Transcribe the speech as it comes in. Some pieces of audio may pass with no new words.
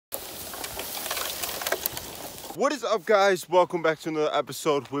What is up, guys? Welcome back to another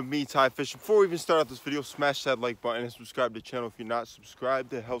episode with me, Ty Fish. Before we even start out this video, smash that like button and subscribe to the channel if you're not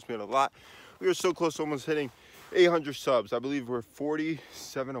subscribed. It helps me out a lot. We are so close to almost hitting 800 subs. I believe we're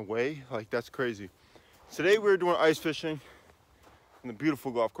 47 away. Like, that's crazy. Today we're doing ice fishing in the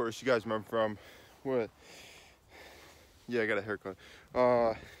beautiful golf course you guys remember from what? Yeah, I got a haircut.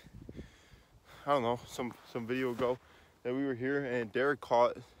 I don't know, some video ago that we were here, and Derek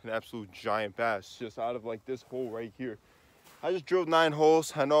caught an absolute giant bass just out of like this hole right here. I just drilled 9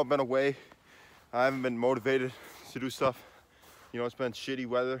 holes. I know I've been away. I haven't been motivated to do stuff. You know, it's been shitty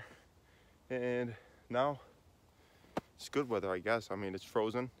weather, and now it's good weather, I guess. I mean, it's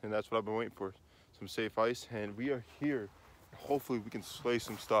frozen, and that's what I've been waiting for, some safe ice, and we are here. Hopefully we can slay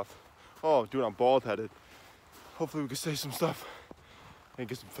some stuff. Oh, dude, I'm bald-headed. Hopefully we can slay some stuff and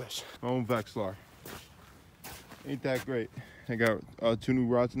get some fish. My own Vexilar. Ain't that great. I got 2 new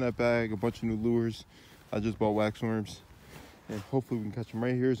rods in that bag, a bunch of new lures. I just bought wax worms, and hopefully we can catch them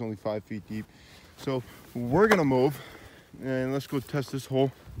right here. It's only 5 feet deep. So we're gonna move, and let's go test this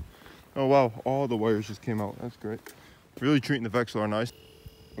hole. Oh wow, all the wires just came out. That's great. Really treating the Vexilar nice.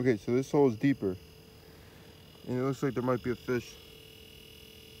 Okay, so this hole is deeper, and it looks like there might be a fish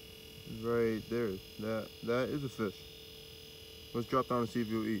right there. That is a fish. Let's drop down and see if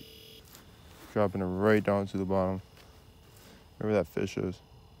you'll eat. Dropping it right down to the bottom, wherever that fish is.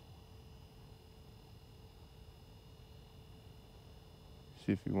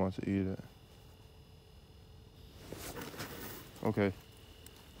 See if he wants to eat it. Okay.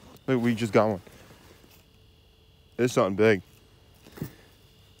 Look, we just got one. It's something big.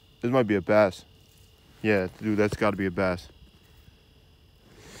 This might be a bass. Yeah, dude, that's got to be a bass.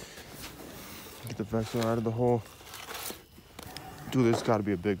 Get the Vexilar out of the hole. Dude, this got to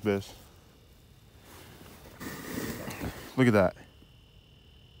be a big fish. Look at that.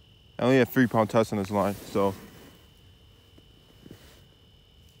 I only have 3-pound test on this line, so.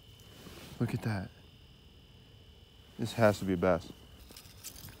 Look at that. This has to be a bass.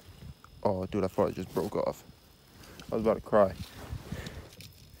 Oh, dude, I thought it just broke off. I was about to cry.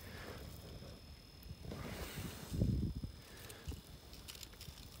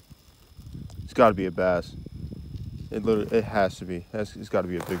 It's got to be a bass. It has to be. It's got to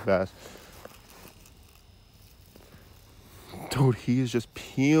be a big bass. Dude, he is just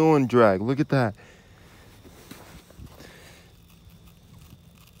peeling drag. Look at that.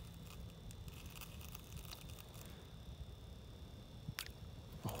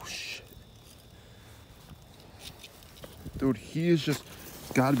 Oh, shit. Dude, he is just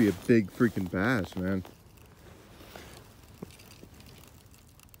got to be a big freaking bass, man.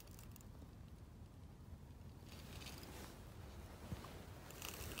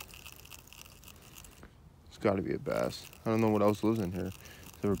 Got to be a bass. I don't know what else lives in here.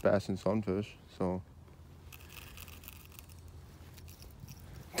 There were bass and sunfish, so.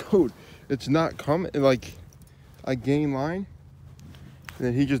 Dude, it's not coming. Like, I gain line, and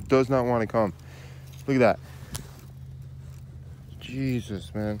then he just does not want to come. Look at that.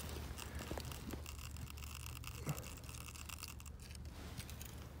 Jesus, man.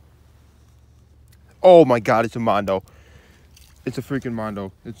 Oh my God, it's a Mondo. It's a freaking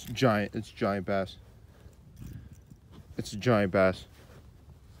Mondo. It's giant. It's giant bass. It's a giant bass.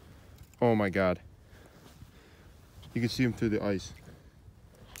 Oh my God. You can see him through the ice.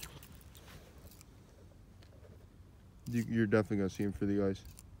 You're definitely gonna see him through the ice.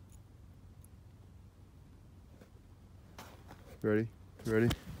 Ready? Ready?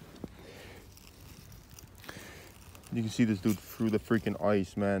 You can see this dude through the freaking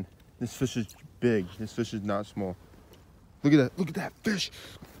ice, man. This fish is big. This fish is not small. Look at that. Look at that fish.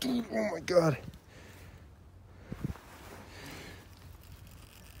 Dude, oh my God.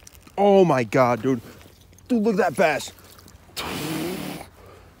 Oh my God, dude. Dude, look at that bass.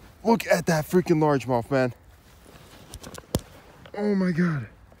 Look at that freaking largemouth, man. Oh my God.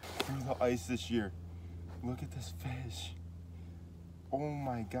 Through the ice this year. Look at this fish. Oh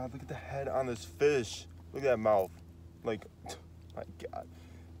my God, look at the head on this fish. Look at that mouth. Like, my God.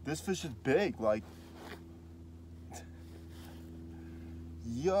 This fish is big, like.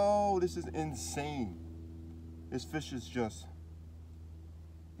 Yo, this is insane. This fish is just.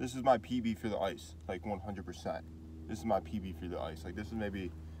 This is my PB for the ice, like 100%. This is my PB for the ice. Like, this is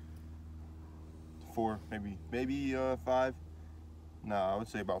maybe 4, maybe 5. No, I would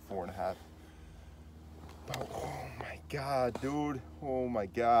say about 4.5. Oh my God, dude. Oh my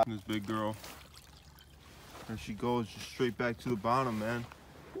God. This big girl. There she goes, just straight back to the bottom, man.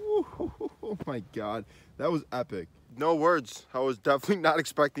 Oh my God. That was epic. No words. I was definitely not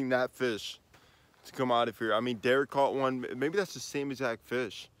expecting that fish to come out of here. I mean, Derek caught one. Maybe that's the same exact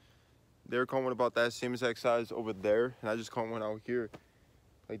fish. they're calling one about that same exact size over there, and I just caught one out here.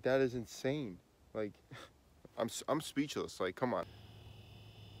 Like, that is insane. Like, I'm speechless. Like, come on.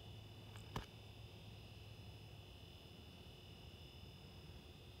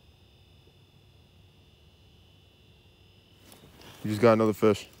 You just got another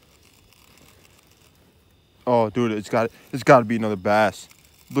fish. Oh, dude, it's got to be another bass.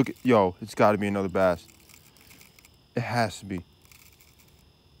 Look, yo, it's got to be another bass. It has to be.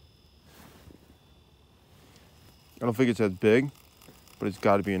 I don't think it's as big, but it's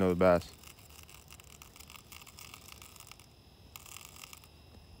got to be another bass.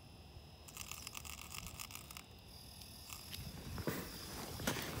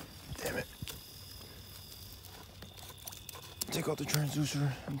 Damn it. Take out the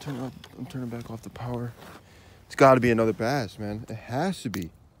transducer. I'm turning back off the power. It's got to be another bass, man. It has to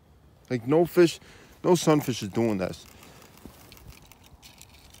be. Like, no fish, no sunfish is doing this.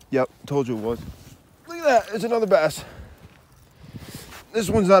 Yep, told you it was. Look at that, it's another bass. This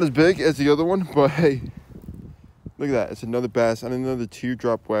one's not as big as the other one, but hey, look at that. It's another bass on another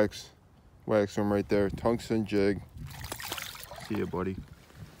teardrop wax worm right there. Tungsten jig. See ya, buddy.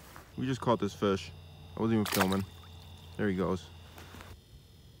 We just caught this fish. I wasn't even filming. There he goes.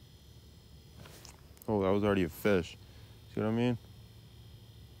 Oh, that was already a fish. See what I mean?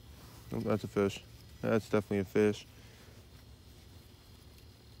 Oh, that's a fish. That's definitely a fish.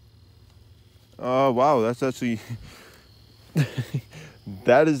 Oh, wow, that's actually...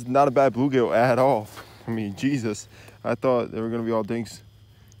 that is not a bad bluegill at all. I mean, Jesus. I thought they were going to be all dinks.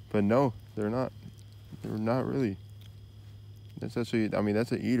 But no, they're not. They're not really. That's actually, I mean,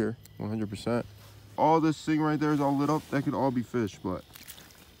 that's an eater, 100%. All this thing right there is all lit up. That could all be fish, but...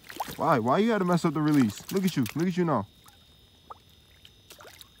 Why? Why you gotta mess up the release? Look at you. Look at you now.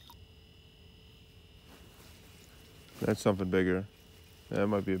 That's something bigger. That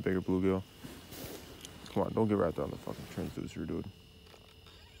might be a bigger bluegill. Come on, don't get wrapped on the fucking transducer, dude.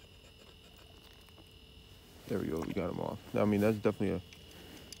 There we go. We got him off. I mean, that's definitely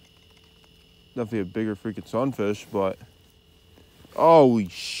a bigger freaking sunfish, but holy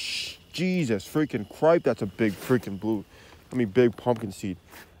Jesus freaking cripe! That's a big freaking big pumpkin seed.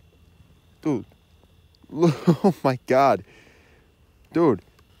 Dude, look, oh my God. Dude,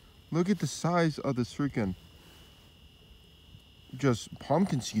 look at the size of this freaking just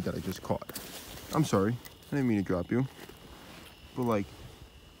pumpkin seed that I just caught. I'm sorry, I didn't mean to drop you. But like,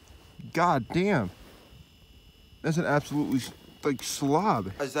 God damn. That's an absolutely, like,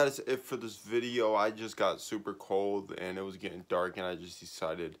 slob. Guys, that is it for this video. I just got super cold and it was getting dark and I just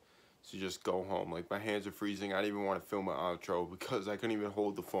decided to just go home. Like, my hands are freezing. I didn't even want to film an outro because I couldn't even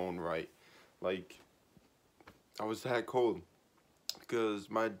hold the phone right. Like, I was that cold because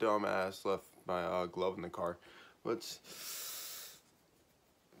my dumb ass left my glove in the car. But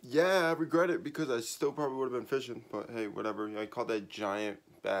yeah, I regret it because I still probably would have been fishing. But hey, whatever. I caught that giant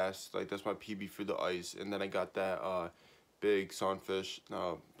bass. Like, that's my PB for the ice. And then I got that big sunfish,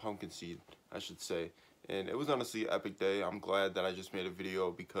 pumpkin seed, I should say. And it was honestly an epic day. I'm glad that I just made a video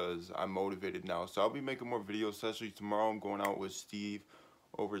because I'm motivated now. So I'll be making more videos, especially tomorrow. I'm going out with Steve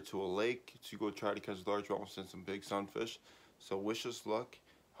over to a lake to go try to catch large walrus and some big sunfish. So wish us luck.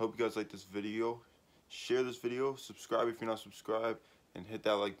 Hope you guys like this video. Share this video. Subscribe if you're not subscribed. And hit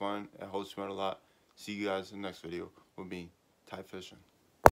that like button. It helps me out a lot. See you guys in the next video with me, Ty Fishing.